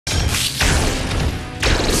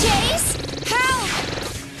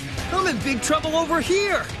in big trouble over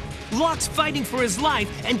here. Locke's fighting for his life,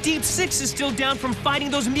 and Deep Six is still down from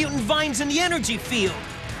fighting those mutant vines in the energy field.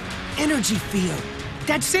 Energy field.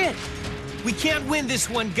 That's it. We can't win this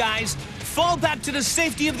one, guys. Fall back to the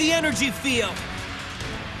safety of the energy field.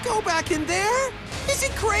 Go back in there? Is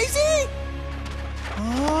it crazy?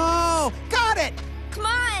 Oh, got it! Come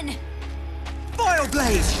on! Foil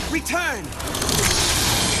Blaze, return!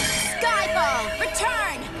 Skyfall,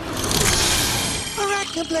 return!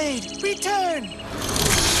 Arachnoblade, return!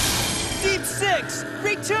 Deep Six,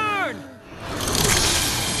 return!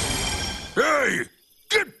 Hey!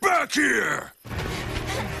 Get back here!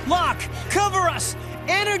 Locke, cover us!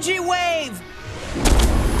 Energy wave!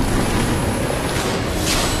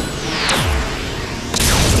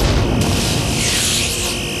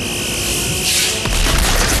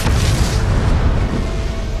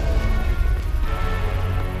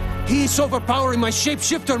 He's overpowering my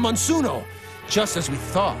shapeshifter, Monsuno, just as we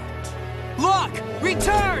thought. Locke,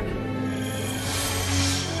 return!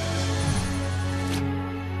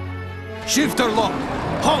 Shifter Locke,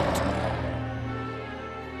 halt!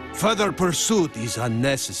 Further pursuit is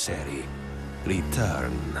unnecessary.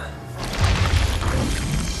 Return.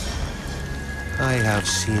 I have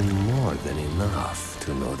seen more than enough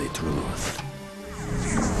to know the truth.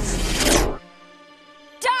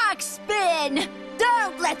 Dark spin!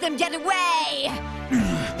 Don't let them get away!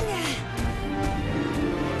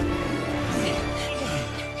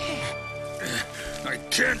 I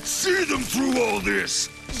can't see them through all this!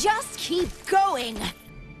 Just keep going!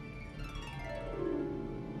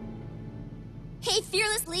 Hey,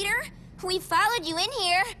 fearless leader, we followed you in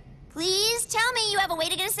here. Please tell me you have a way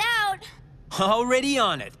to get us out. Already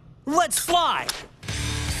on it. Let's fly!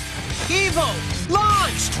 Evo,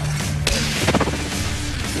 launched!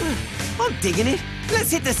 I'm digging it.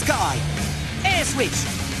 Let's hit the sky. Air switch!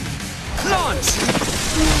 Launch!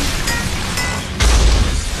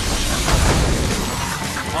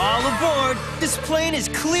 All aboard! This plane is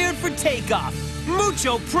cleared for takeoff!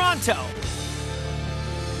 Mucho pronto!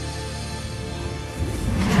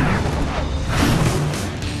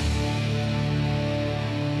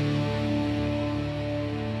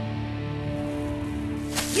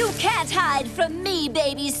 You can't hide from me,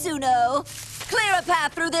 baby Suno! Clear a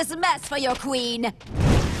path through this mess for your queen!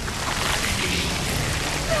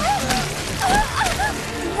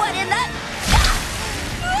 What in the...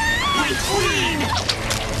 My queen!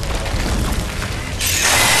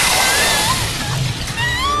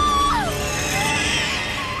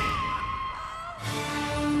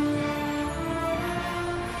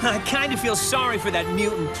 I kind of feel sorry for that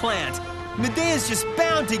mutant plant. Medea's just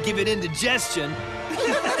bound to give it indigestion.